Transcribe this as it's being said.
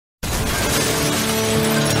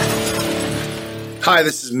Hi,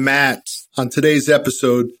 this is Matt. On today's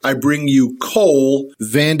episode, I bring you Cole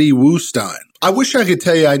Vandy Woostein. I wish I could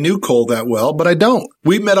tell you I knew Cole that well, but I don't.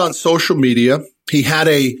 We met on social media. He had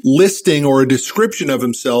a listing or a description of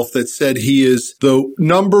himself that said he is the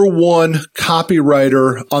 #1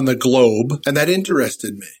 copywriter on the globe, and that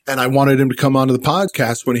interested me. And I wanted him to come onto the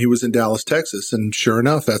podcast when he was in Dallas, Texas, and sure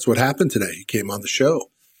enough, that's what happened today. He came on the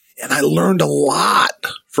show, and I learned a lot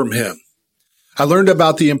from him. I learned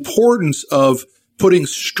about the importance of putting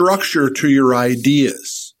structure to your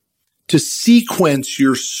ideas, to sequence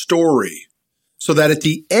your story, so that at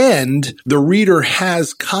the end, the reader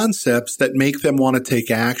has concepts that make them want to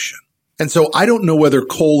take action. And so I don't know whether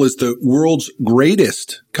Cole is the world's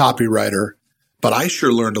greatest copywriter, but I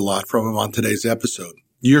sure learned a lot from him on today's episode.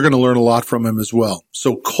 You're going to learn a lot from him as well.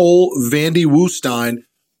 So Cole Vandy Woostein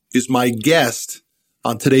is my guest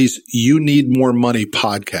on today's You Need More Money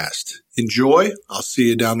podcast. Enjoy. I'll see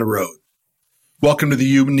you down the road. Welcome to the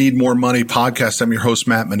You Need More Money podcast. I'm your host,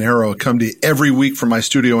 Matt Manero. I come to you every week from my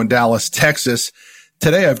studio in Dallas, Texas.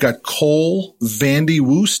 Today, I've got Cole Vandy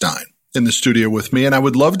Woostein in the studio with me, and I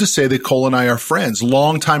would love to say that Cole and I are friends,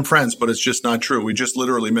 longtime friends, but it's just not true. We just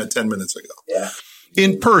literally met 10 minutes ago. Yeah.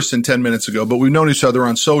 In person 10 minutes ago, but we've known each other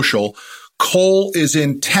on social. Cole is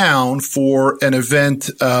in town for an event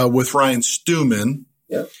with Ryan Stewman.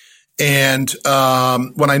 Yep. And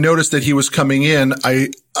when I noticed that he was coming in,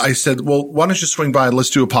 I said, well, why don't you swing by and let's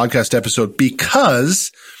do a podcast episode?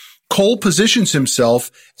 Because Cole positions himself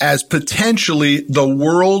as potentially the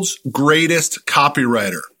world's greatest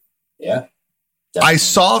copywriter. Yeah. Definitely. I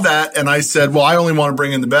saw that and I said, well, I only want to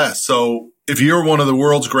bring in the best. So if you're one of the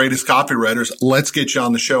world's greatest copywriters, let's get you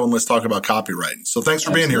on the show and let's talk about copywriting. So thanks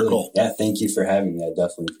for being here, Cole. Yeah, thank you for having me. I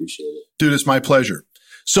definitely appreciate it. Dude, it's my pleasure.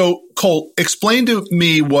 So, Cole, explain to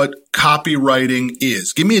me what copywriting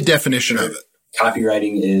is. Give me a definition of it.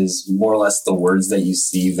 Copywriting is more or less the words that you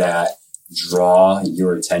see that draw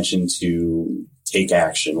your attention to take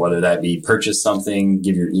action, whether that be purchase something,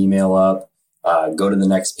 give your email up, go to the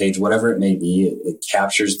next page, whatever it may be. It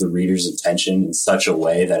captures the reader's attention in such a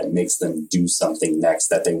way that it makes them do something next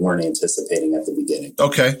that they weren't anticipating at the beginning.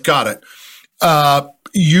 Okay, got it.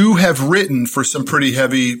 You have written for some pretty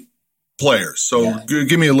heavy players. So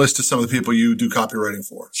give me a list of some of the people you do copywriting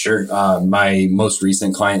for. Sure. My most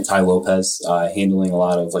recent client, Tai Lopez, handling a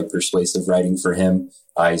lot of like persuasive writing for him.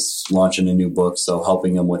 He's launching a new book, so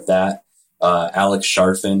helping him with that. Alex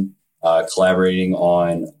Sharfin, collaborating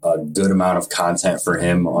on a good amount of content for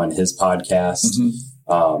him on his podcast.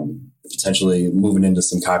 Mm-hmm. Potentially moving into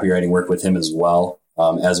some copywriting work with him as well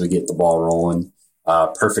as we get the ball rolling.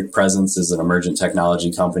 Perfect Presence is an emergent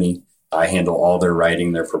technology company. I handle all their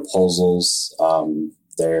writing, their proposals,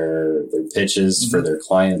 their pitches for their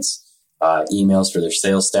clients, emails for their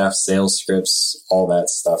sales staff, sales scripts, all that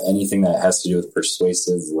stuff. Anything that has to do with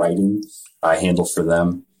persuasive writing, I handle for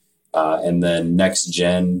them. And then Next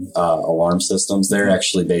Gen Alarm Systems, they're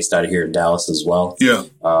actually based out of here in Dallas as well. Yeah.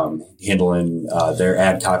 Handling their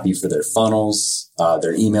ad copy for their funnels,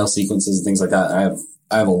 their email sequences and things like that.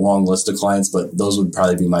 I have a long list of clients, but those would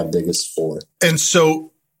probably be my biggest four. And so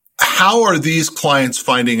how are these clients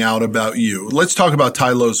finding out about you? Let's talk about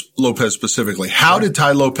Tai Lopez specifically. How did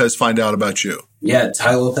Tai Lopez find out about you? Yeah,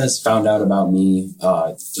 Tai Lopez found out about me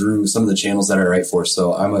through some of the channels that I write for.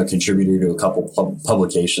 So I'm a contributor to a couple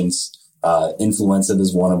publications. Influensive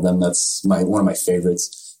is one of them. That's one of my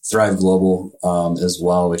favorites. Thrive Global as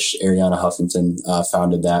well, which Ariana Huffington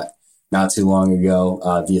founded that not too long ago.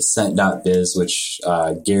 The Ascent.biz, which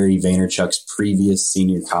Gary Vaynerchuk's previous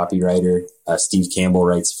senior copywriter, Steve Campbell,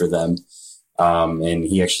 writes for them. And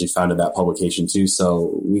he actually founded that publication too.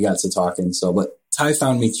 So we got to talking. But Tai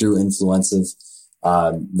found me through Influensive.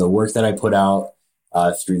 The work that I put out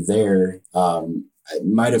through there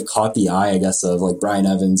might have caught the eye, I guess, of like Brian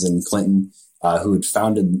Evans and Clinton, who had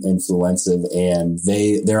founded Influensive, and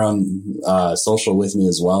they're on social with me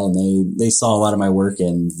as well. And they saw a lot of my work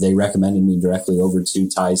and they recommended me directly over to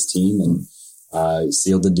Tai's team, and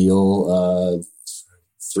sealed the deal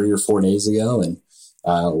 3 or 4 days ago, and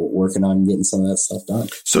working on getting some of that stuff done.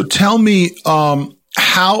 So tell me,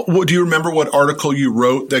 what do you remember what article you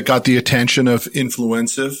wrote that got the attention of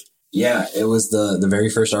Influensive? Yeah, it was the very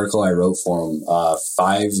first article I wrote for him.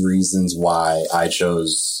 5 reasons why I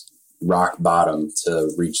chose rock bottom to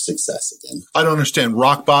reach success again. I don't understand.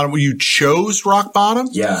 Rock bottom? You chose rock bottom?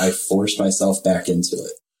 Yeah, I forced myself back into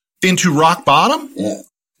it. Into rock bottom? Yeah.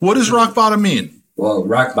 What does rock bottom mean? Well,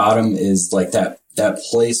 rock bottom is like that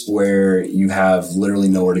place where you have literally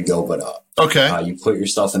nowhere to go but up. Okay. You put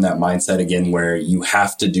yourself in that mindset again where you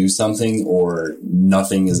have to do something or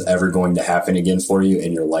nothing is ever going to happen again for you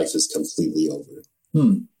and your life is completely over.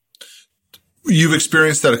 You've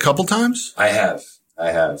experienced that a couple times? I have.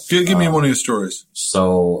 Give me one of your stories.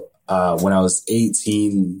 So, when I was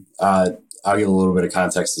 18, I'll give a little bit of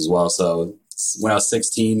context as well. So when I was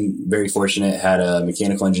 16, very fortunate, had a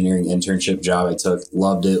mechanical engineering internship job I took,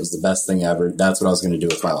 loved it. It was the best thing ever. That's what I was going to do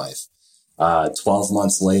with my life. 12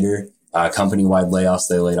 months later, company-wide layoffs,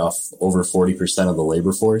 they laid off over 40% of the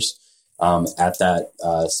labor force, at that,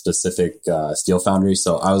 specific, steel foundry.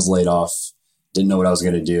 So I was laid off, didn't know what I was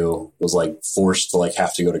going to do, was like forced to like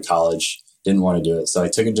have to go to college, didn't want to do it. So I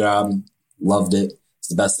took a job, loved it. It's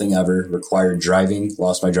the best thing ever. Required driving,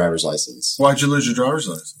 lost my driver's license. Why'd you lose your driver's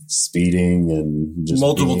license? Speeding and just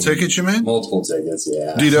multiple tickets, you mean? Multiple tickets,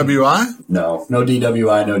 yeah. DWI? No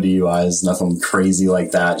DWI, no DUIs, nothing crazy like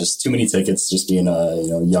that. Just too many tickets, just being a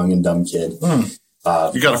young and dumb kid.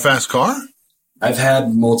 You got a fast car? I've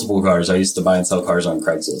had multiple cars. I used to buy and sell cars on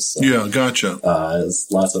Craigslist. So, yeah, gotcha. It's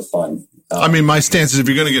lots of fun. I mean, my stance is if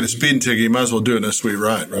you're going to get a speeding ticket, you might as well do it in a sweet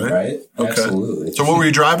ride, right? Right. Okay. Absolutely. So what were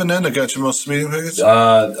you driving then that got you most speeding tickets?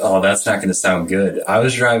 That's not going to sound good. I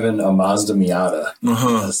was driving a Mazda Miata.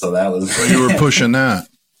 So that was... So you were pushing that.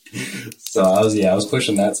 So I was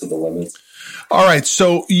pushing that to the limits. All right.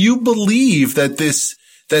 So you believe that this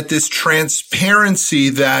transparency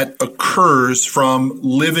that occurs from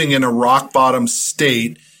living in a rock bottom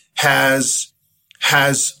state has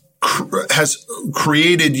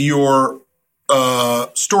created your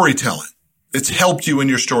storytelling. It's helped you in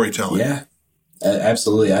your storytelling. Yeah,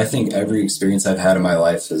 absolutely. I think every experience I've had in my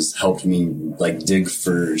life has helped me like dig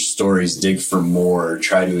for stories, dig for more,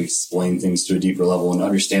 try to explain things to a deeper level and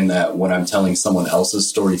understand that when I'm telling someone else's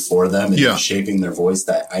story for them and shaping their voice,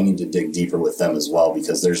 that I need to dig deeper with them as well,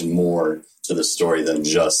 because there's more to the story than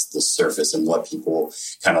just the surface and what people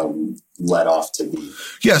kind of let off to be.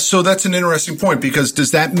 Yeah. So that's an interesting point, because does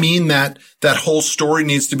that mean that whole story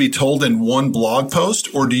needs to be told in one blog post,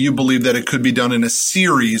 or do you believe that it could be done in a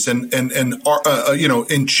series and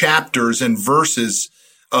in chapters and verses,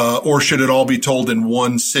 or should it all be told in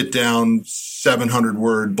one sit down 700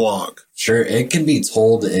 word blog? Sure. It could be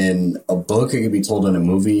told in a book. It could be told in a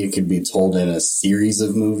movie. It could be told in a series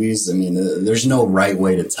of movies. I mean, there's no right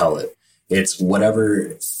way to tell it. It's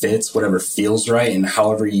whatever fits, whatever feels right, and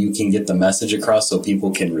however you can get the message across so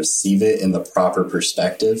people can receive it in the proper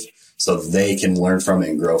perspective so they can learn from it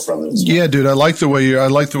and grow from it as well. Yeah, dude, I like the way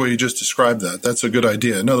you just described that. That's a good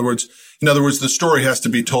idea. In other words, the story has to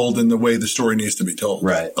be told in the way the story needs to be told.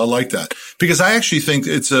 Right. I like that, because I actually think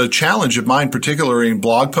it's a challenge of mine, particularly in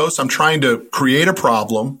blog posts. I'm trying to create a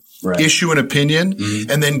problem, issue an opinion,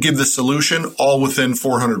 and then give the solution all within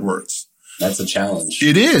 400 words. That's a challenge.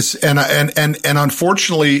 It is. And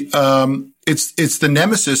unfortunately, it's the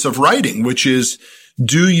nemesis of writing, which is,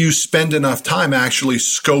 do you spend enough time actually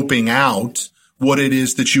scoping out what it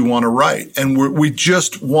is that you want to write? And we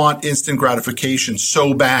just want instant gratification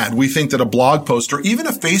so bad. We think that a blog post or even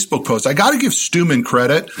a Facebook post, I got to give Stuman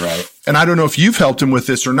credit. Right. And I don't know if you've helped him with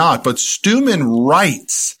this or not, but Stuman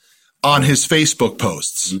writes on his Facebook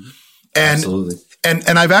posts. Mm-hmm. And absolutely.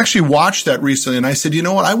 And I've actually watched that recently, and I said, you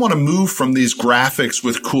know what? I want to move from these graphics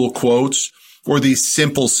with cool quotes or these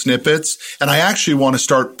simple snippets, and I actually want to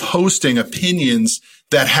start posting opinions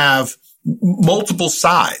that have multiple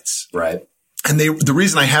sides. Right. And the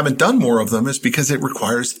reason I haven't done more of them is because it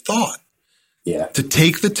requires thought. Yeah. To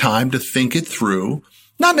take the time to think it through,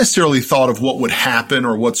 not necessarily thought of what would happen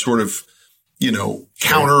or what sort of,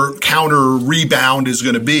 counter rebound is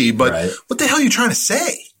going to be, but what the hell are you trying to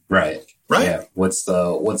say? Right. Right. Yeah. What's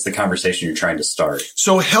the conversation you're trying to start?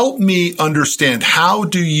 So help me understand,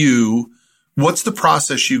 what's the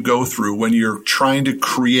process you go through when you're trying to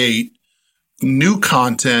create new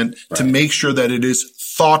content to make sure that it is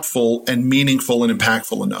thoughtful and meaningful and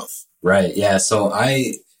impactful enough? Right. Yeah. So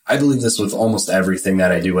I believe this with almost everything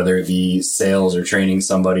that I do, whether it be sales or training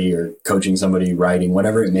somebody or coaching somebody, writing,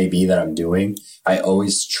 whatever it may be that I'm doing. I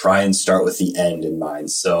always try and start with the end in mind.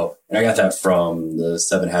 So, and I got that from the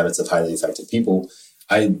 7 Habits of Highly Effective People.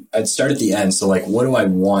 I'd start at the end. So like, what do I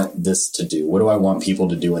want this to do? What do I want people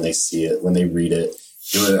to do when they see it, when they read it?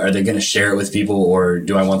 Are they going to share it with people, or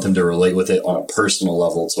do I want them to relate with it on a personal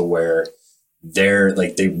level to where they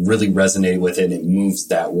really resonate with it and it moves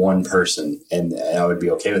that one person, and I would be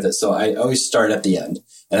okay with it. So I always start at the end,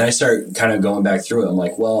 and I start kind of going back through it. I'm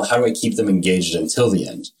like, well, how do I keep them engaged until the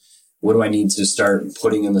end? What do I need to start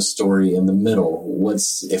putting in the story in the middle?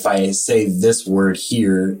 If I say this word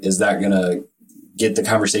here, is that going to get the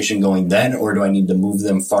conversation going then? Or do I need to move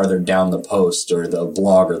them farther down the post or the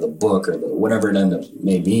blog or the book or whatever it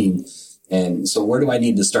may be? And so where do I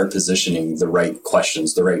need to start positioning the right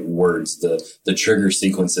questions, the right words, the trigger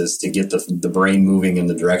sequences to get the brain moving in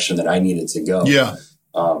the direction that I need it to go? Yeah.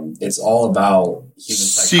 It's all about human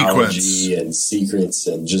psychology and secrets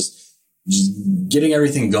and just getting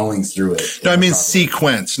everything going through it. No, I mean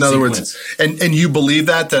sequence. In other words, and you believe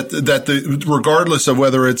that regardless of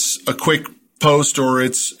whether it's a quick post or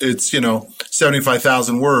it's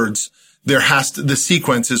 75,000 words, the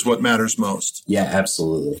sequence is what matters most. Yeah,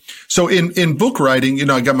 absolutely. So in book writing,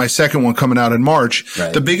 I got my second one coming out in March.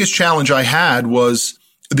 Right. The biggest challenge I had was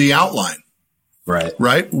the outline. Right.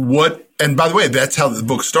 And by the way, that's how the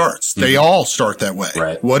book starts. They all start that way.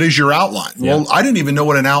 Right. What is your outline? Yeah. Well, I didn't even know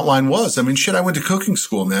what an outline was. I mean, I went to cooking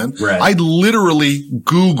school, man. Right. I literally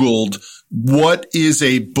Googled what is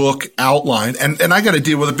a book outline. And I got to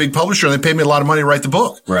deal with a big publisher and they paid me a lot of money to write the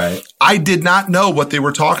book. Right. I did not know what they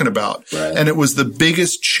were talking about. Right. And it was the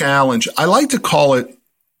biggest challenge. I like to call it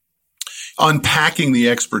unpacking the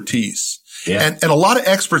expertise. Yeah. And a lot of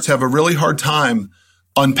experts have a really hard time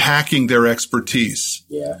unpacking their expertise.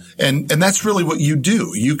 Yeah. And that's really what you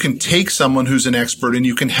do. You can take someone who's an expert and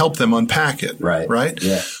you can help them unpack it. Right. Right.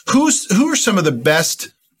 Yeah. Who are some of the best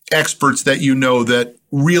experts that you know that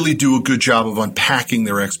really do a good job of unpacking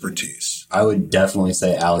their expertise? I would definitely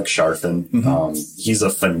say Alex Sharfin. Mm-hmm. He's a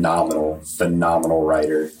phenomenal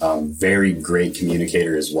writer. Very great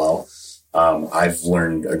communicator as well. I've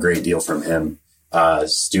learned a great deal from him.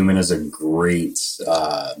 Stuman is a great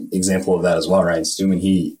example of that as well. Ryan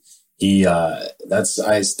Stuman,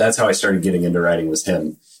 that's how I started getting into writing, was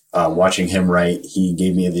him. Watching him write, he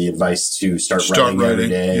gave me the advice to start writing every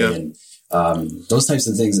day. Yeah. And those types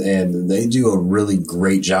of things. And they do a really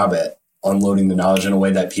great job at unloading the knowledge in a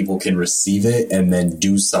way that people can receive it and then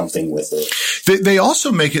do something with it. They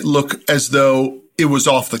also make it look as though it was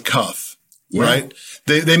off the cuff, right?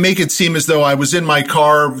 They make it seem as though I was in my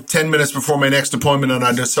car 10 minutes before my next appointment and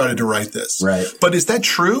I decided to write this. Right. But is that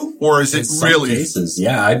true, or is it really? In some cases,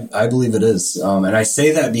 yeah, I believe it is. And I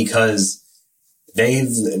say that because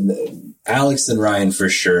Alex and Ryan for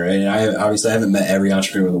sure, and I haven't met every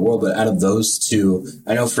entrepreneur in the world, but out of those two,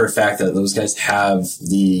 I know for a fact that those guys have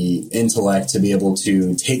the intellect to be able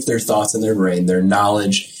to take their thoughts in their brain, their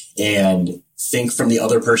knowledge, and think from the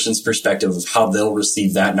other person's perspective of how they'll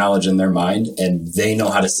receive that knowledge in their mind, and they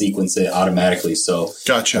know how to sequence it automatically. So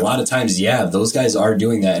gotcha. A lot of times, those guys are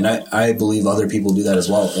doing that. And I believe other people do that as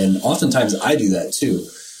well. And oftentimes I do that too.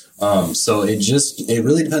 So it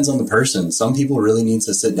really depends on the person. Some people really need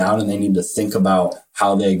to sit down and they need to think about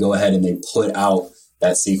how they go ahead and they put out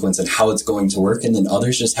that sequence and how it's going to work. And then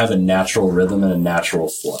others just have a natural rhythm and a natural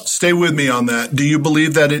flow. Stay with me on that. Do you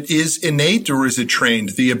believe that it is innate or is it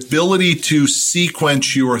trained? The ability to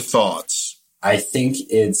sequence your thoughts? I think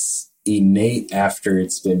it's innate after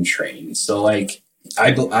it's been trained. So I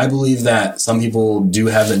believe that some people do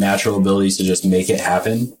have the natural ability to just make it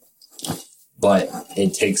happen, but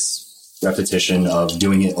it takes repetition of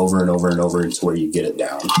doing it over and over and over to where you get it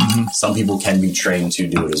down. Mm-hmm. Some people can be trained to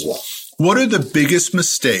do it as well. What are the biggest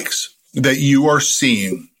mistakes that you are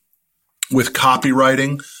seeing with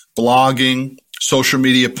copywriting, blogging, social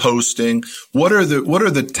media posting? What are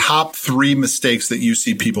the top 3 mistakes that you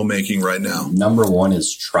see people making right now? Number 1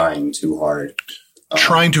 is trying too hard.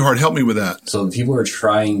 Trying too hard. Help me with that. So people are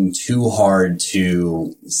trying too hard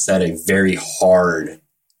to set a very hard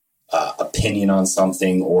opinion on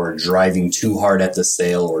something, or driving too hard at the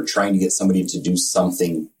sale, or trying to get somebody to do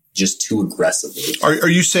something just too aggressively. Are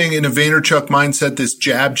you saying in a Vaynerchuk mindset, this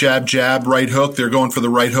jab, jab, jab, right hook, they're going for the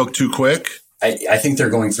right hook too quick? I think they're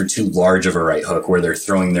going for too large of a right hook where they're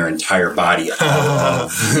throwing their entire body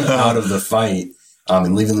out of the fight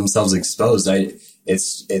and leaving themselves exposed. Some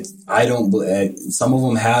of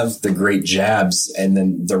them have the great jabs, and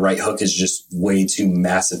then the right hook is just way too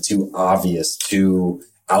massive, too obvious, too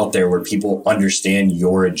out there where people understand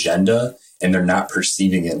your agenda and they're not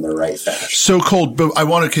perceiving it in the right fashion. So Colt, but I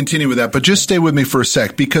want to continue with that, but just stay with me for a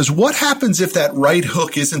sec, because what happens if that right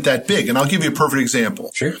hook isn't that big? And I'll give you a perfect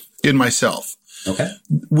example. Sure. In myself. Okay.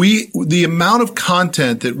 The amount of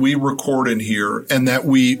content that we record in here and that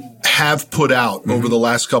we have put out over the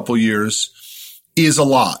last couple of years is a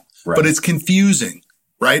lot, but it's confusing,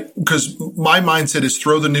 right? Because my mindset is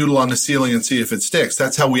throw the noodle on the ceiling and see if it sticks.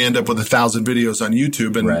 That's how we end up with 1,000 videos on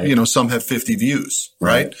YouTube, and some have 50 views,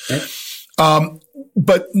 right?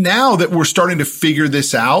 But now that we're starting to figure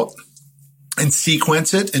this out and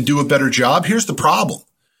sequence it and do a better job, here's the problem.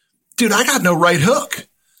 Dude, I got no right hook.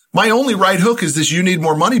 My only right hook is this You Need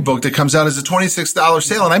More Money book that comes out as a $26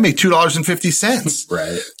 sale, and I make $2.50.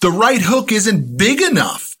 Right. The right hook isn't big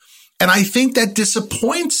enough. And I think that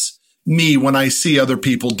disappoints me when I see other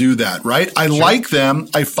people do that, right? I like them.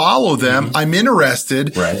 I follow them. I'm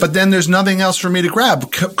interested, but then there's nothing else for me to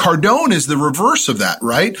grab. Cardone is the reverse of that,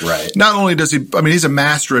 right? Not only does he, I mean, he's a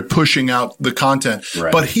master at pushing out the content,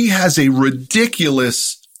 but he has a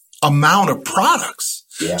ridiculous amount of products.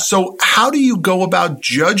 So how do you go about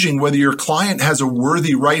judging whether your client has a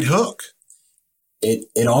worthy right hook?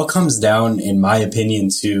 It all comes down, in my opinion,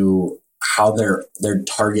 to how their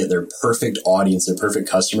target, their perfect audience, their perfect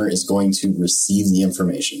customer is going to receive the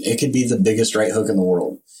information. It could be the biggest right hook in the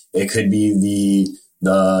world. It could be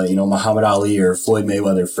the Muhammad Ali or Floyd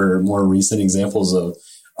Mayweather for more recent examples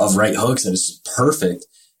of right hooks. And it's perfect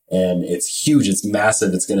and it's huge. It's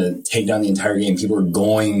massive. It's going to take down the entire game. People are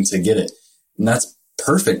going to get it. And that's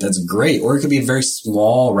perfect. That's great. Or it could be a very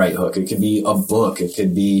small right hook. It could be a book. It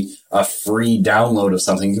could be a free download of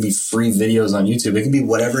something. It could be free videos on YouTube. It could be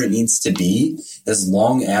whatever it needs to be, as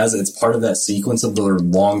long as it's part of that sequence of their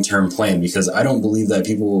long-term plan. Because I don't believe that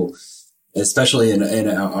people, especially in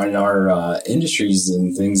our industries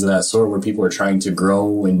and things of that sort, where people are trying to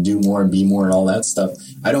grow and do more and be more and all that stuff,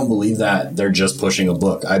 I don't believe that they're just pushing a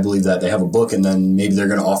book. I believe that they have a book and then maybe they're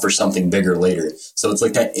going to offer something bigger later. So it's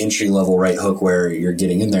like that entry level right hook where you're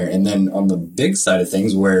getting in there. And then on the big side of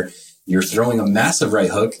things, where you're throwing a massive right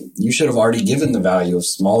hook, you should have already given the value of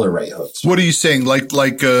smaller right hooks. What are you saying? Like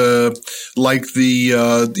the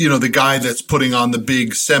the guy that's putting on the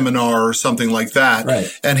big seminar or something like that.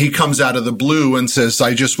 Right. And he comes out of the blue and says,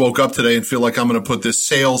 I just woke up today and feel like I'm going to put this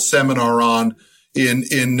sales seminar on in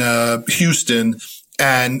Houston.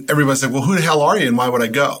 And everybody's like, well, who the hell are you? And why would I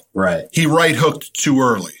go? Right. He right hooked too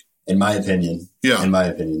early. In my opinion. Yeah. In my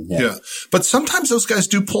opinion. Yeah. But sometimes those guys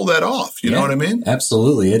do pull that off. You know what I mean?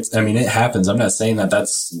 Absolutely. It happens. I'm not saying that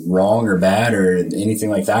that's wrong or bad or anything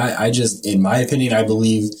like that. In my opinion, I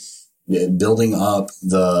believe building up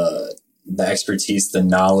the expertise, the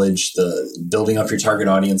knowledge, building up your target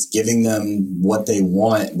audience, giving them what they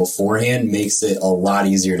want beforehand makes it a lot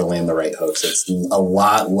easier to land the right hooks. It's a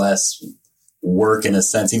lot less work in a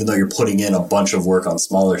sense, even though you're putting in a bunch of work on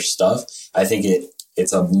smaller stuff. I think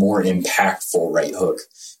it's a more impactful right hook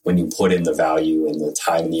when you put in the value and the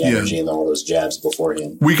time and the energy and all those jabs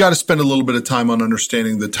beforehand. We got to spend a little bit of time on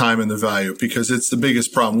understanding the time and the value, because it's the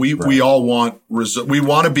biggest problem. We all want we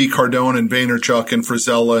want to be Cardone and Vaynerchuk and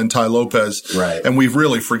Frisella and Tai Lopez. Right. And we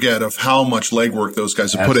really forget of how much legwork those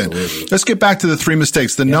guys have put in. Let's get back to the 3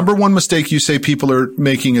 mistakes. The number one mistake you say people are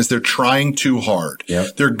making is they're trying too hard.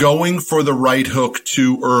 They're going for the right hook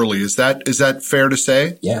too early. Is that fair to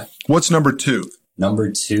say? Yeah. What's number 2?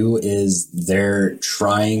 Number 2 is they're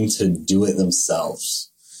trying to do it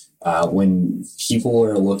themselves. When people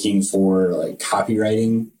are looking for like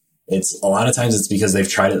copywriting, it's a lot of times it's because they've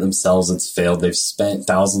tried it themselves. It's failed. They've spent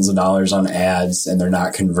thousands of dollars on ads and they're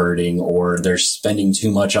not converting, or they're spending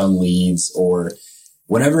too much on leads, or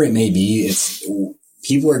whatever it may be.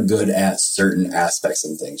 People are good at certain aspects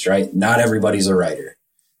and things, right? Not everybody's a writer.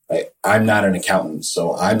 Like, I'm not an accountant,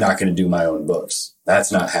 so I'm not going to do my own books.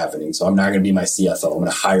 That's not happening. So I'm not going to be my CFO. I'm going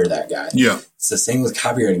to hire that guy. Yeah. It's the same with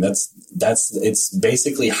copywriting. It's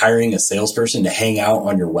basically hiring a salesperson to hang out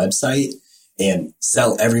on your website and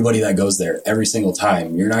sell everybody that goes there every single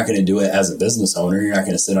time. You're not going to do it as a business owner. You're not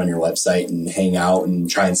going to sit on your website and hang out and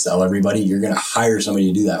try and sell everybody. You're going to hire somebody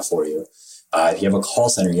to do that for you. If you have a call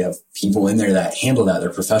center, you have people in there that handle that. They're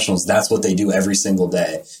professionals. That's what they do every single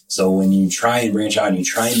day. So when you try and branch out and you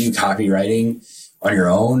try and do copywriting on your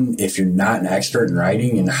own, if you're not an expert in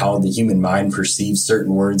writing and how the human mind perceives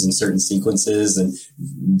certain words and certain sequences and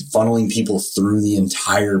funneling people through the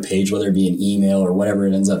entire page, whether it be an email or whatever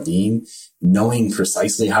it ends up being, knowing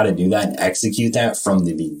precisely how to do that and execute that from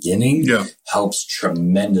the beginning helps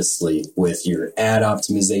tremendously with your ad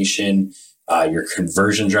optimization, your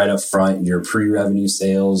conversions right up front, your pre-revenue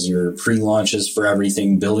sales, your pre-launches for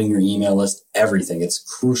everything, building your email list, everything. It's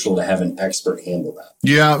crucial to have an expert handle that.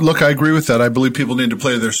 Yeah, look, I agree with that. I believe people need to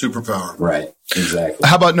play their superpower. Right, exactly.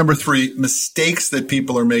 How about number 3, mistakes that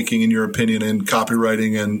people are making, in your opinion, in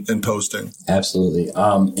copywriting and posting? Absolutely.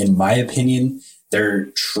 In my opinion, they're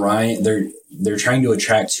trying to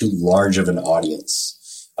attract too large of an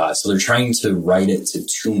audience. So they're trying to write it to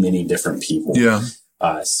too many different people. Yeah.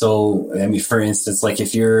 For instance, like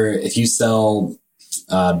if you sell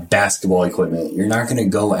basketball equipment, you're not going to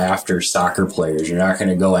go after soccer players. You're not going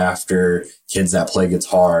to go after kids that play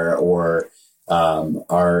guitar or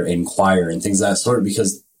are in choir and things of that sort,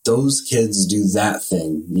 because those kids do that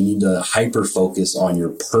thing. You need to hyper focus on your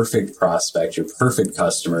perfect prospect, your perfect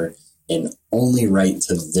customer, and only write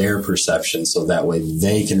to their perception so that way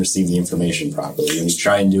they can receive the information properly. When you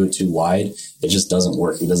try and do it too wide, it just doesn't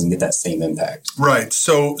work. It doesn't get that same impact. Right.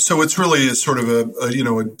 So it's really a sort of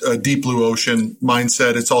a deep blue ocean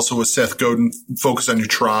mindset. It's also a Seth Godin focus on your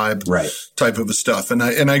tribe type of a stuff. And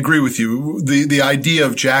I agree with you. The idea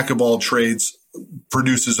of jack of all trades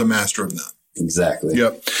produces a master of none. Exactly.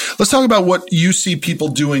 Yep. Let's talk about what you see people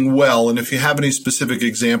doing well. And if you have any specific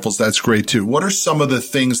examples, that's great too. What are some of the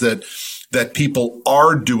things that people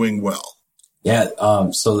are doing well? Yeah.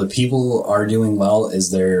 So the people are doing well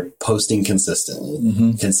is they're posting consistently.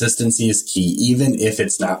 Mm-hmm. Consistency is key, even if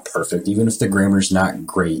it's not perfect, even if the grammar's not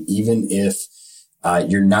great, even if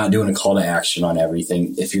you're not doing a call to action on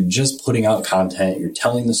everything. If you're just putting out content, you're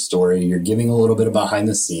telling the story, you're giving a little bit of behind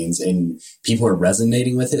the scenes and people are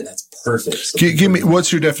resonating with it, that's perfect. So give me,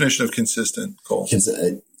 what's your definition of consistent, Cole?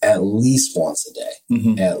 At least once a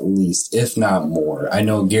day, at least, if not more. I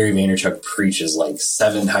know Gary Vaynerchuk preaches like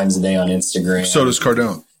 7 times a day on Instagram. So does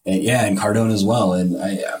Cardone. And Cardone as well. And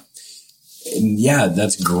yeah,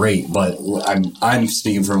 that's great. But I'm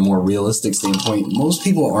speaking from a more realistic standpoint. Most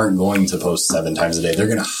people aren't going to post 7 times a day. They're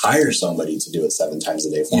going to hire somebody to do it 7 times a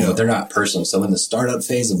day for them, but they're not personal. So in the startup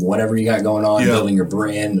phase of whatever you got going on, building your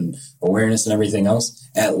brand and awareness and everything else,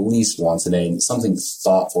 at least once a day, something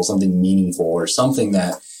thoughtful, something meaningful, or something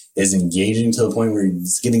that is engaging to the point where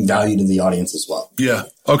it's giving value to the audience as well. Yeah.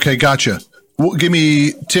 Okay. Gotcha. Well, give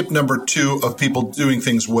me tip number 2 of people doing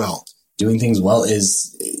things well. Doing things well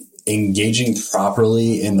is engaging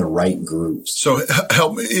properly in the right groups. So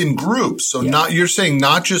help in groups. So you're saying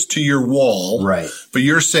not just to your wall, right? But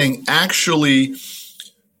you're saying actually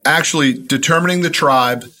determining the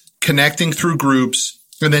tribe, connecting through groups,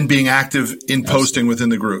 and then being active in posting within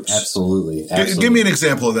the groups. Absolutely. Give me an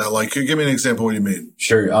example of that. Like, give me an example of what you mean.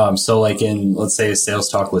 Sure. So like in, let's say, a sales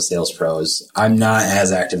talk with sales pros, I'm not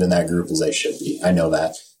as active in that group as I should be. I know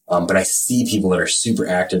that. But I see people that are super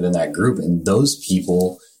active in that group, and those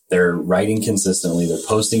people, they're writing consistently, they're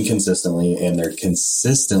posting consistently, and they're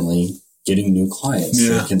consistently getting new clients.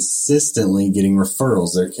 Yeah. They're consistently getting referrals.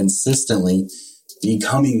 They're consistently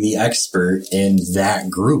becoming the expert in that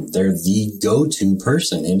group. They're the go-to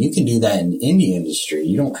person. And you can do that in any industry.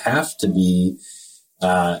 You don't have to be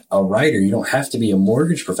a writer. You don't have to be a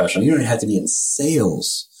mortgage professional. You don't have to be in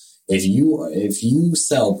sales. If you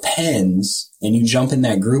sell pens and you jump in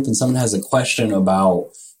that group and someone has a question about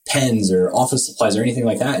pens or office supplies or anything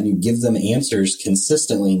like that, and you give them answers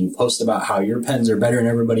consistently and you post about how your pens are better than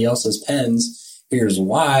everybody else's pens, here's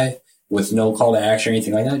why, with no call to action or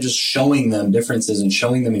anything like that, just showing them differences and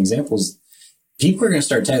showing them examples, people are going to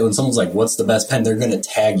start tagging. When someone's like, what's the best pen? They're going to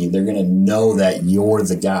tag you. They're going to know that you're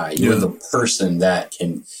the guy. You're the person that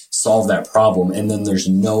can solve that problem. And then there's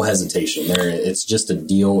no hesitation there. It's just a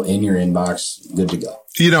deal in your inbox. Good to go.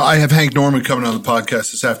 You know, I have Hank Norman coming on the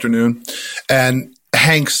podcast this afternoon, and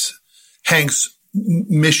Hank's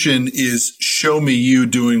mission is show me you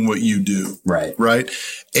doing what you do. Right. Right.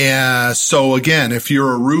 And so again, if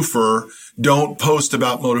you're a roofer, don't post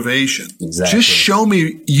about motivation. Exactly. Just show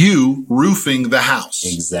me you roofing the house.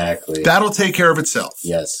 Exactly. That'll take care of itself.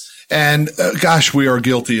 Yes. And gosh, we are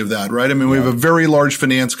guilty of that, right? I mean, we have a very large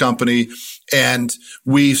finance company and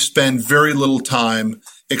we spend very little time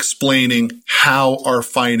explaining how our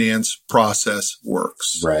finance process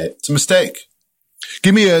works. Right. It's a mistake.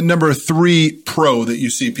 Give me a number 3 pro that you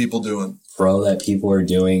see people doing. Pro that people are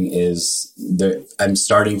doing is I'm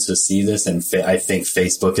starting to see this, and I think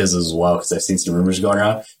Facebook is as well, because I've seen some rumors going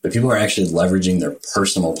around, but people are actually leveraging their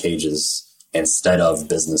personal pages instead of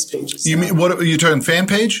business pages. You mean, what are you talking, fan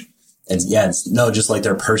page? And just like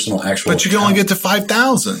their personal actual But you can only get to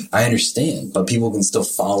 5,000. I understand, but people can still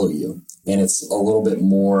follow you. And it's a little bit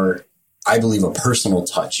more, I believe, a personal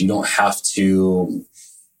touch. You don't have to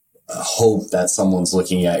hope that someone's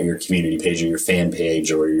looking at your community page or your fan page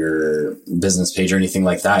or your business page or anything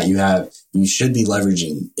like that. You should be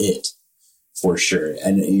leveraging it for sure.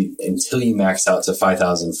 And until you max out to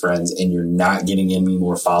 5,000 friends and you're not getting any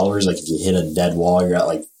more followers, like if you hit a dead wall, you're at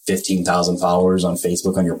like 15,000 followers on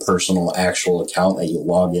Facebook on your personal actual account that you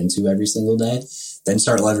log into every single day, then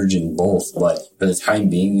start leveraging both. But for the time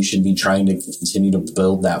being, you should be trying to continue to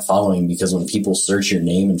build that following, because when people search your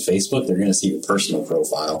name in Facebook, they're going to see your personal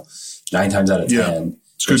profile 9 times out of 10.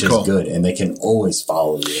 Which is good, and they can always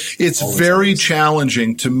follow you. It's very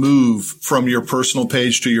challenging to move from your personal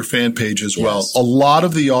page to your fan page as well. A lot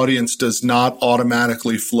of the audience does not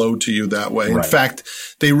automatically flow to you that way. In fact,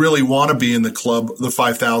 they really want to be in the club, the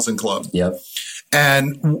 5,000 club. Yep.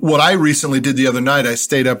 And what I recently did the other night, I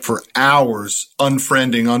stayed up for hours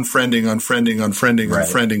unfriending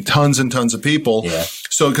tons and tons of people. Yeah.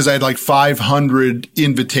 So, because I had like 500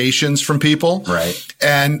 invitations from people. Right.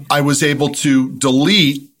 And I was able to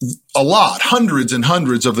delete a lot, hundreds and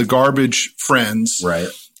hundreds of the garbage friends. Right.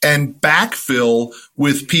 And backfill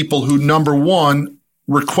with people who, number one,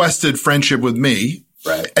 requested friendship with me.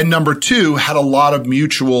 Right. And number two, had a lot of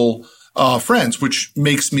mutual friends, which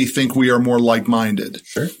makes me think we are more like-minded.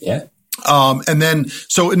 Sure. Yeah. And then,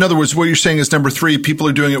 so in other words, what you're saying is number three, people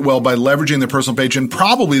are doing it well by leveraging their personal page. And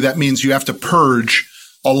probably that means you have to purge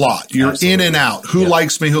a lot. You're Absolutely. in and out. Who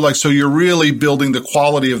likes me? Who likes? So you're really building the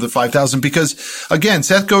quality of the 5,000 because again,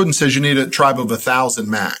 Seth Godin says you need a tribe of 1,000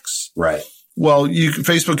 max. Right. Well,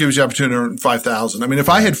 Facebook gives you opportunity to earn 5,000. I mean, if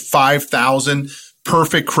I had 5,000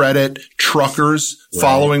 perfect credit truckers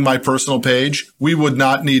following my personal page, we would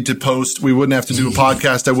not need to post. We wouldn't have to do a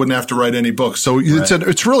podcast. I wouldn't have to write any books. So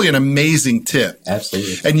it's really an amazing tip.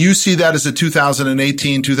 Absolutely. And you see that as a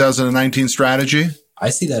 2018, 2019 strategy? I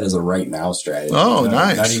see that as a right now strategy. Oh,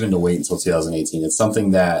 nice. Not even to wait until 2018. It's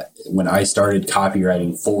something that when I started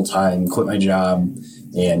copywriting full time, quit my job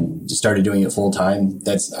and just started doing it full time,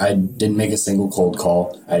 I didn't make a single cold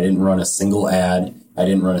call. I didn't run a single ad. I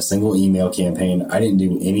didn't run a single email campaign. I didn't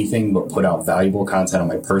do anything but put out valuable content on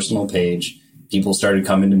my personal page. People started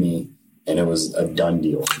coming to me and it was a done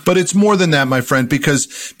deal. But it's more than that, my friend,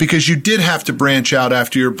 because you did have to branch out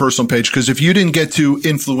after your personal page. Because if you didn't get to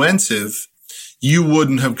Influensive, you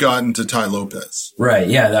wouldn't have gotten to Tai Lopez. Right.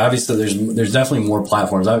 Yeah. Obviously, there's definitely more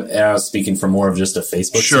platforms. I was speaking from more of just a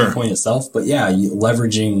Facebook standpoint itself. But yeah,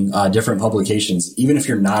 leveraging different publications. Even if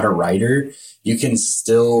you're not a writer, you can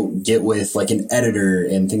still get with like an editor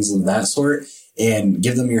and things of that sort and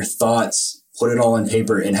give them your thoughts, put it all on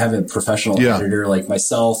paper and have a professional editor like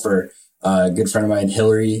myself or a good friend of mine,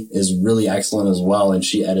 Hillary, is really excellent as well. And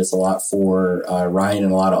she edits a lot for Ryan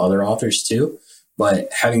and a lot of other authors too. But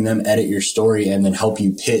having them edit your story and then help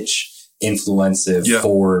you pitch Influensive,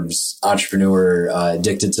 Forbes, Entrepreneur,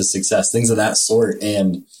 Addicted to Success, things of that sort,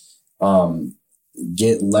 and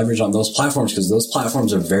get leverage on those platforms because those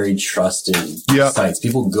platforms are very trusted sites.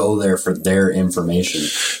 People go there for their information.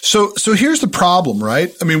 So here's the problem,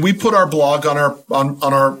 right? I mean, we put our blog on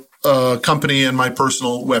our company and my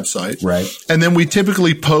personal website. Right. And then we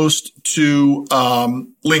typically post to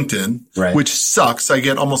LinkedIn, which sucks. I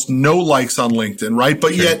get almost no likes on LinkedIn, right?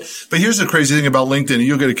 But but here's the crazy thing about LinkedIn, and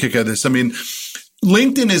you'll get a kick out of this. I mean,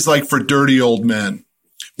 LinkedIn is like for dirty old men.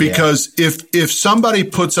 Because if somebody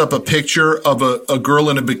puts up a picture of a girl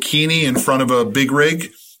in a bikini in front of a big rig,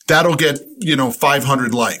 that'll get,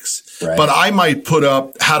 500 likes. Right. But I might put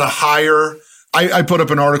up how to hire. I put up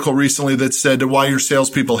an article recently that said why your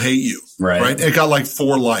salespeople hate you. Right. It got like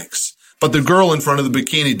 4 likes. But the girl in front of the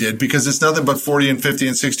bikini did because it's nothing but 40 and 50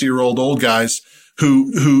 and 60-year-old old guys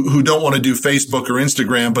who don't want to do Facebook or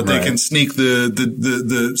Instagram, but they can sneak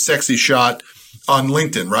the sexy shot on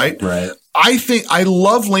LinkedIn, right? Right. I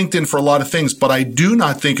love LinkedIn for a lot of things, but I do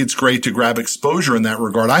not think it's great to grab exposure in that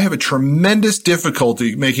regard. I have a tremendous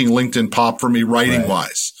difficulty making LinkedIn pop for me writing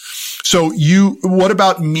wise. So what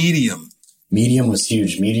about Medium? Medium was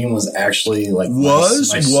huge. Medium was actually like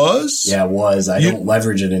was. Yeah, it was. I don't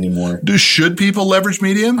leverage it anymore. Should people leverage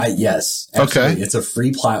Medium? Yes. Absolutely. Okay. It's a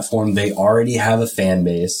free platform. They already have a fan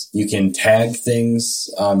base. You can tag things,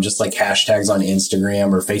 just like hashtags on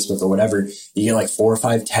Instagram or Facebook or whatever. You get like 4 or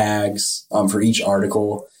 5 tags, for each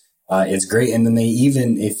article. It's great. And then they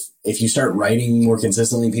even, if you start writing more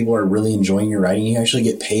consistently, people are really enjoying your writing. You actually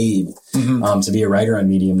get paid, to be a writer on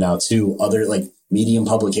Medium now too. Other like Medium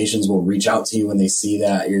publications will reach out to you when they see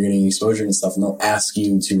that you're getting exposure and stuff, and they'll ask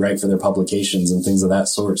you to write for their publications and things of that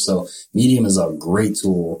sort. So Medium is a great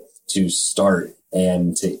tool to start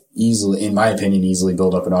and to easily, in my opinion, easily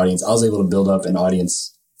build up an audience. I was able to build up an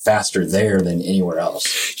audience faster there than anywhere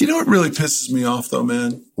else. You know what really pisses me off though,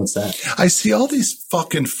 man? What's that? I see all these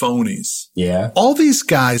fucking phonies. Yeah. All these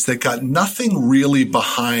guys that got nothing really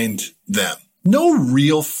behind them. No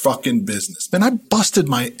real fucking business. Man, I busted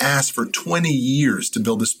my ass for 20 years to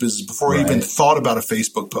build this business before I even thought about a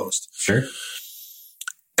Facebook post. Sure.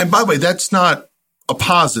 And by the way, that's not a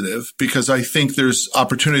positive because I think there's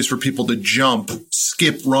opportunities for people to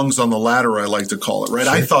skip rungs on the ladder, I like to call it, right?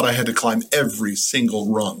 Sure. I thought I had to climb every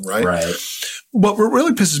single rung, right? Right. What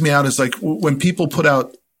really pisses me out is like when people put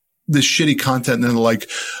out this shitty content and then they're like,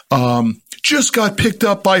 just got picked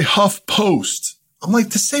up by HuffPost. I'm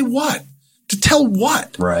like, to say what? To tell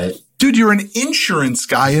what? Right. Dude, you're an insurance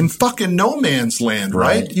guy in fucking no man's land,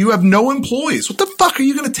 right? You have no employees. What the fuck are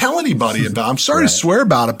you going to tell anybody about? I'm sorry to swear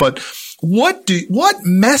about it, but what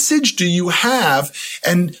message do you have?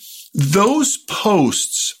 And Those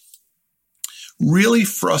posts really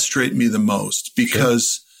frustrate me the most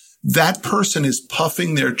because that person is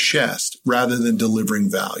puffing their chest rather than delivering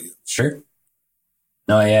value. Sure.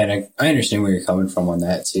 No, yeah, and I understand where you're coming from on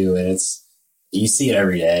that too. And you see it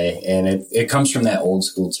every day, and it comes from that old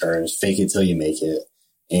school terms, fake it till you make it.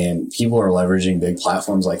 And people are leveraging big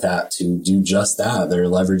platforms like that to do just that. They're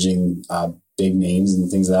leveraging big names and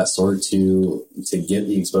things of that sort to get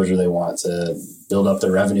the exposure they want, to build up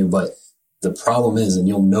their revenue. But the problem is, and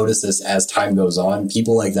you'll notice this as time goes on,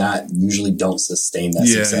 people like that usually don't sustain that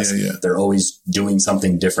success. They're always doing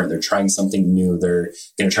something different. They're trying something new. They're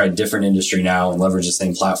going to try a different industry now and leverage the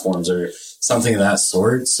same platforms or something of that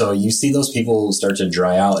sort. So you see those people start to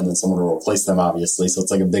dry out, and then someone will replace them, obviously. So it's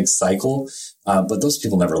like a big cycle. But those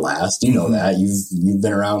people never last. You know that. You've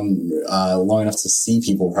been around long enough to see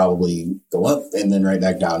people probably go up and then right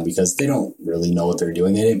back down because they don't really know what they're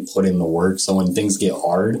doing. They didn't put in the work. So when things get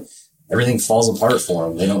hard, everything falls apart for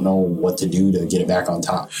them. They don't know what to do to get it back on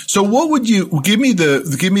top. So what would you give me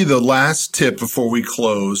the last tip before we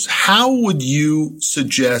close? How would you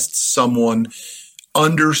suggest someone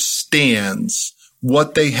understands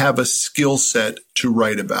what they have a skill set to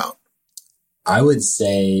write about? I would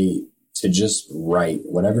say to just write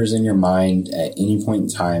whatever's in your mind at any point in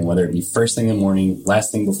time, whether it be first thing in the morning,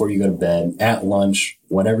 last thing before you go to bed, at lunch,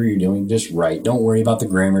 whatever you're doing, just write. Don't worry about the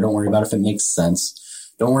grammar. Don't worry about if it makes sense.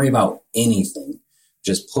 Don't worry about anything.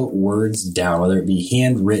 Just put words down, whether it be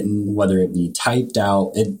handwritten, whether it be typed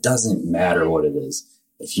out. It doesn't matter what it is.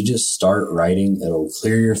 If you just start writing, it'll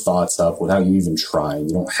clear your thoughts up without you even trying.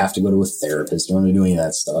 You don't have to go to a therapist. You don't have to do any of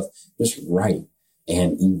that stuff. Just write.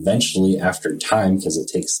 And eventually, after time, because it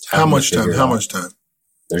takes time. How much time?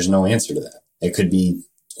 There's no answer to that. It could be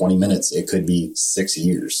 20 minutes. It could be 6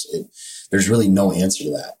 years. There's really no answer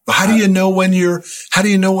to that. How do you know when your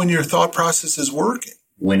thought process is working?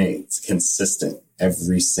 When it's consistent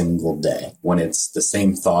every single day, when it's the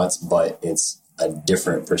same thoughts, but it's a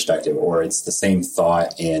different perspective, or it's the same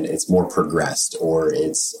thought and it's more progressed, or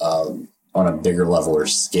it's on a bigger level or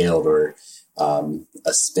scaled, or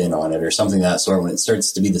a spin on it or something of that sort. When it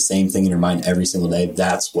starts to be the same thing in your mind every single day,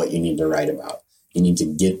 that's what you need to write about. You need to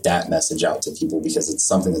get that message out to people because it's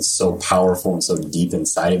something that's so powerful and so deep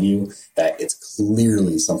inside of you that it's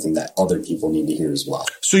clearly something that other people need to hear as well.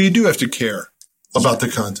 So you do have to care about the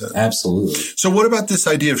content. Absolutely. So what about this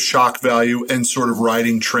idea of shock value and sort of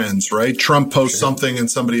riding trends, right? Trump posts something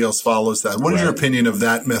and somebody else follows that. What is your opinion of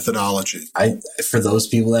that methodology? For those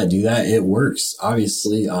people that do that, it works.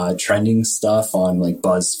 Obviously, trending stuff on like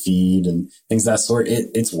BuzzFeed and things of that sort,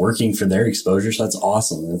 it's working for their exposure. So that's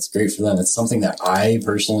awesome. That's great for them. It's something that I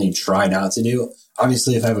personally try not to do.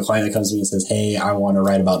 Obviously, if I have a client that comes to me and says, hey, I want to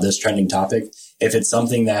write about this trending topic, if it's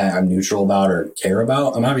something that I'm neutral about or care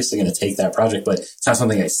about, I'm obviously going to take that project, but it's not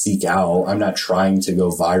something I seek out. I'm not trying to go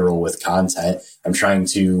viral with content. I'm trying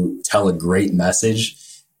to tell a great message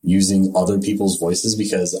using other people's voices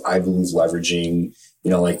because I believe leveraging,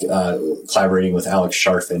 collaborating with Alex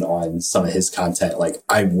Sharfin on some of his content. Like,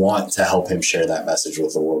 I want to help him share that message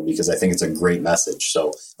with the world because I think it's a great message. So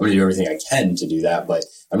I'm going to do everything I can to do that, but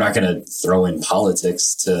I'm not going to throw in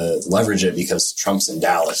politics to leverage it because Trump's in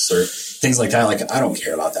Dallas or things like that. Like, I don't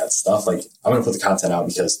care about that stuff. Like, I'm going to put the content out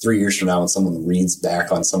because 3 years from now, when someone reads back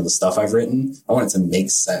on some of the stuff I've written, I want it to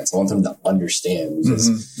make sense. I want them to understand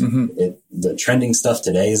because the trending stuff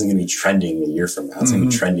today isn't going to be trending a year from now. It's going to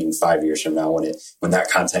be trending 5 years from now when that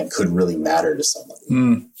content could really matter to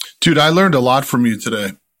somebody. Dude, I learned a lot from you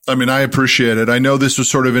today. I mean, I appreciate it. I know this was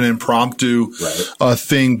sort of an impromptu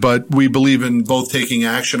thing, but we believe in both taking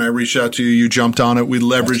action. I reached out to you. You jumped on it. We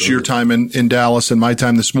leveraged your time in Dallas and my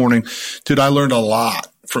time this morning. Dude, I learned a lot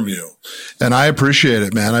from you and I appreciate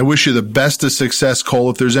it, man. I wish you the best of success, Cole.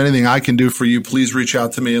 If there's anything I can do for you, please reach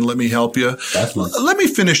out to me and let me help you. Definitely. Let me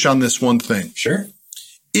finish on this one thing. Sure.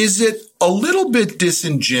 Is it a little bit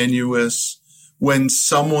disingenuous when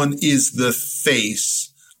someone is the face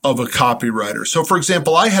of a copywriter? So, for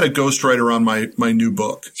example, I had a ghostwriter on my new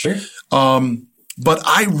book. Sure. But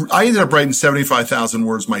I ended up writing 75,000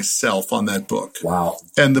 words myself on that book. Wow.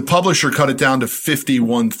 And the publisher cut it down to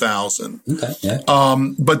 51,000. Okay. Yeah.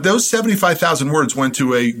 But those 75,000 words went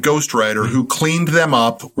to a ghostwriter who cleaned them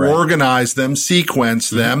up, organized them,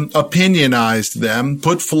 sequenced them, opinionized them,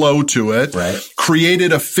 put flow to it,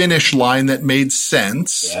 created a finish line that made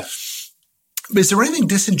sense. Yeah. Is there anything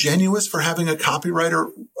disingenuous for having a copywriter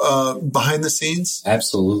behind the scenes?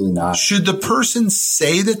 Absolutely not. Should the person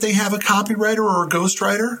say that they have a copywriter or a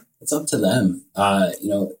ghostwriter? It's up to them.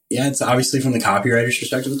 It's obviously from the copywriter's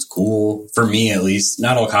perspective, it's cool. For me, at least.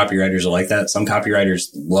 Not all copywriters are like that. Some copywriters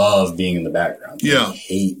love being in the background. Yeah. They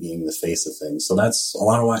hate being the face of things. So that's a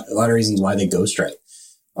lot of reasons why they ghostwrite.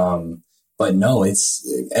 But no,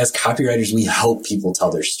 as copywriters, we help people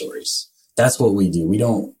tell their stories. That's what we do. We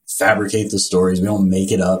don't fabricate the stories. We don't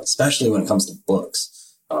make it up, especially when it comes to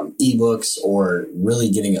books, ebooks, or really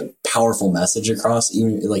getting a powerful message across.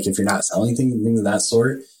 Even like if you're not selling things of that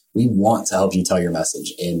sort, we want to help you tell your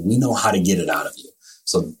message, and we know how to get it out of you.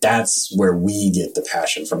 So that's where we get the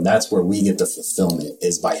passion from. That's where we get the fulfillment,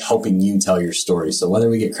 is by helping you tell your story. So whether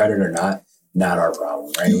we get credit or not our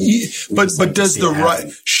problem, right? But does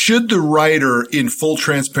should the writer, in full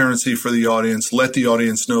transparency for the audience, let the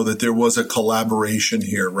audience know that there was a collaboration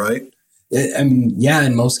here, right? Yeah,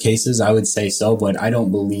 in most cases I would say so, but I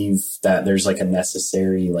don't believe that there's like a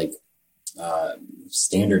necessary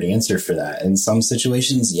standard answer for that. In some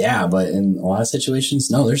situations, yeah, but in a lot of situations,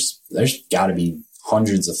 no, there's got to be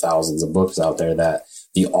hundreds of thousands of books out there that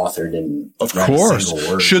the author didn't write a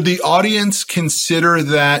single word. Should the audience consider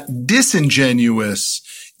that disingenuous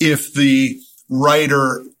if the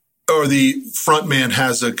writer or the front man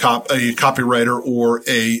has a copywriter or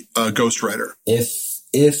a ghostwriter?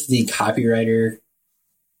 If the copywriter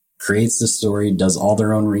creates the story, does all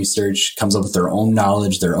their own research, comes up with their own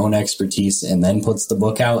knowledge, their own expertise, and then puts the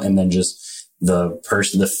book out, and then just the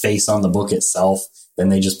face on the book itself, then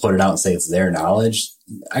they just put it out and say it's their knowledge,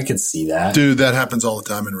 I could see that. Dude, that happens all the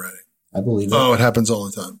time in writing. I believe it. Oh, it happens all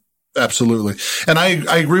the time. Absolutely. And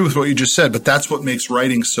I agree with what you just said, but that's what makes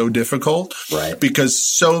writing so difficult. Right. Because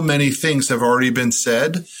so many things have already been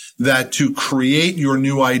said that to create your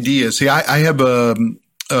new ideas. See, I have a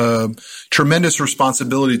tremendous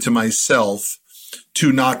responsibility to myself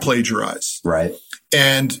to not plagiarize. Right.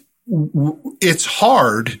 And it's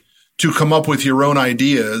hard to come up with your own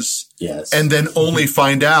ideas. Yes. And then only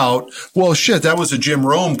find out, well, shit, that was a Jim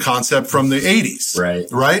Rome concept from the 80s. Right.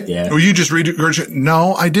 Right? Yeah. Or you just regurgitate.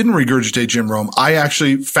 No, I didn't regurgitate Jim Rome. I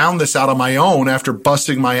actually found this out on my own after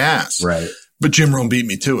busting my ass. Right. But Jim Rome beat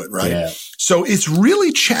me to it, right? Yeah. So it's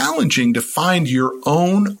really challenging to find your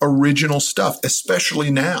own original stuff,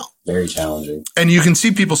 especially now. Very challenging. And you can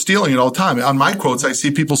see people stealing it all the time. On my quotes, I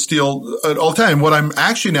see people steal it all the time. What I'm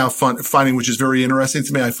actually now finding, which is very interesting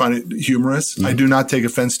to me, I find it humorous. Mm-hmm. I do not take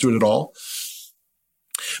offense to it at all.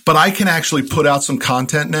 But I can actually put out some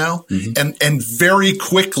content now, mm-hmm. and very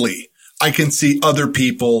quickly I can see other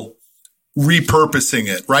people repurposing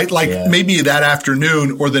it, right? Like maybe that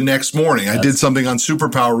afternoon or the next morning. I did something on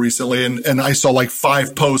Superpower recently, and I saw like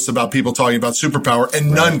 5 posts about people talking about Superpower,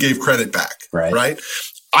 and none gave credit back. Right?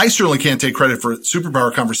 I certainly can't take credit for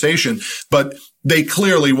Superpower conversation, but they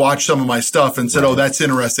clearly watched some of my stuff and said, oh, that's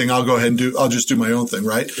interesting. I'll go ahead and I'll just do my own thing.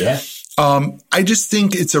 Right. Yeah. I just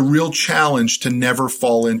think it's a real challenge to never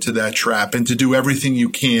fall into that trap and to do everything you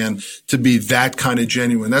can to be that kind of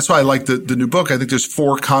genuine. That's why I like the new book. I think there's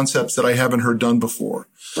 4 concepts that I haven't heard done before.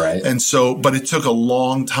 Right. And so, but it took a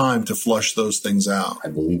long time to flush those things out. I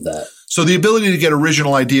believe that. So the ability to get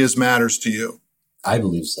original ideas matters to you. I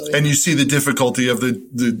believe so. Yeah. And you see the difficulty of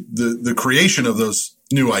the creation of those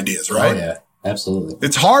new ideas, right? Oh, yeah. Absolutely.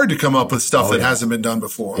 It's hard to come up with stuff that hasn't been done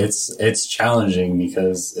before. It's challenging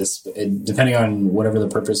because depending on whatever the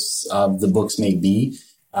purpose of the books may be,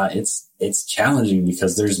 it's challenging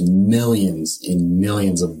because there's millions and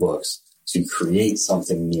millions of books. To create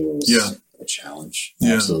something new is a challenge.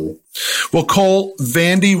 Yeah. Absolutely. Well, Cole,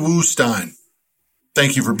 Vandy Woostein,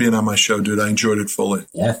 thank you for being on my show, dude. I enjoyed it fully.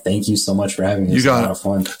 Yeah, thank you so much for having me. You got it. It was a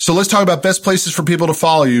lot of fun. So let's talk about best places for people to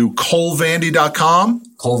follow you. ColeVandy.com.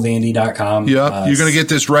 ColeVandy.com. Yep. You're going to get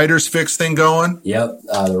this Writer's Fix thing going? Yep.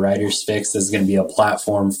 The Writer's Fix is going to be a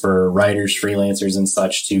platform for writers, freelancers, and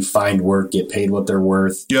such to find work, get paid what they're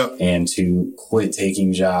worth, and to quit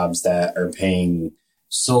taking jobs that are paying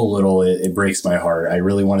so little. It breaks my heart. I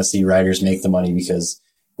really want to see writers make the money because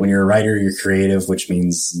when you're a writer, you're creative, which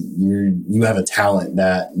means you have a talent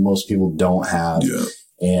that most people don't have,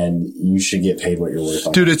 and you should get paid what you're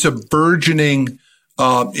worth. Dude, it's a burgeoning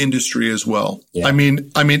industry as well. Yeah. I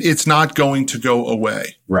mean, it's not going to go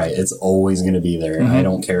away. Right. It's always going to be there. Mm-hmm. I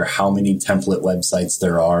don't care how many template websites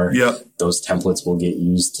there are. Yeah. Those templates will get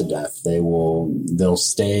used to death. They'll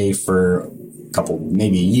stay for a couple,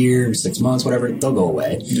 maybe a year, 6 months, whatever. They'll go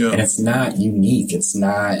away. Yeah. And it's not unique.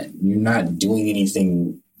 You're not doing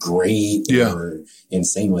anything great or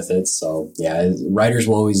insane with it. So writers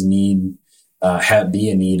will always be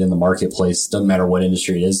a need in the marketplace. Doesn't matter what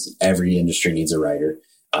industry it is. Every industry needs a writer.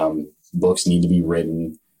 Books need to be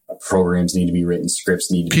written. Programs need to be written.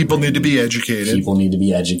 Scripts need to be written. People need to be educated. People need to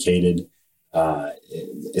be educated.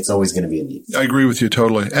 it's always going to be a need. I agree with you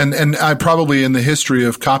totally. And I probably in the history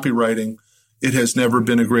of copywriting, it has never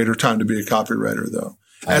been a greater time to be a copywriter though.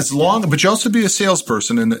 But you also be a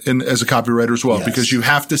salesperson as a copywriter as well, yes. Because you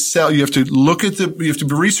have to sell, you have to you have to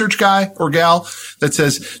be a research guy or gal that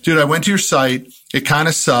says, dude, I went to your site. It kind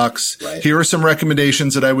of sucks. Right. Here are some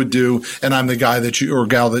recommendations that I would do. And I'm the guy or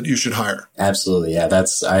gal that you should hire. Absolutely. Yeah.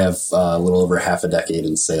 I have a little over half a decade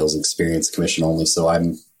in sales experience, commission only. So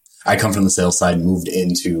I come from the sales side, moved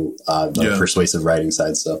into the persuasive writing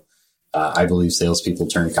side. So I believe salespeople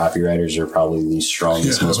turned copywriters are probably the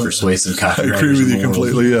strongest, most persuasive copywriters. I agree with you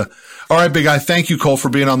completely. Yeah. All right, big guy. Thank you, Cole, for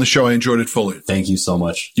being on the show. I enjoyed it fully. Thank you so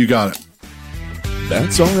much. You got it.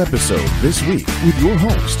 That's our episode this week with your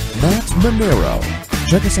host, Matt Manero.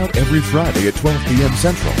 Check us out every Friday at 12 p.m.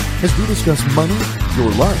 Central as we discuss money,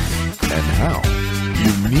 your life, and how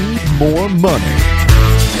you need more money.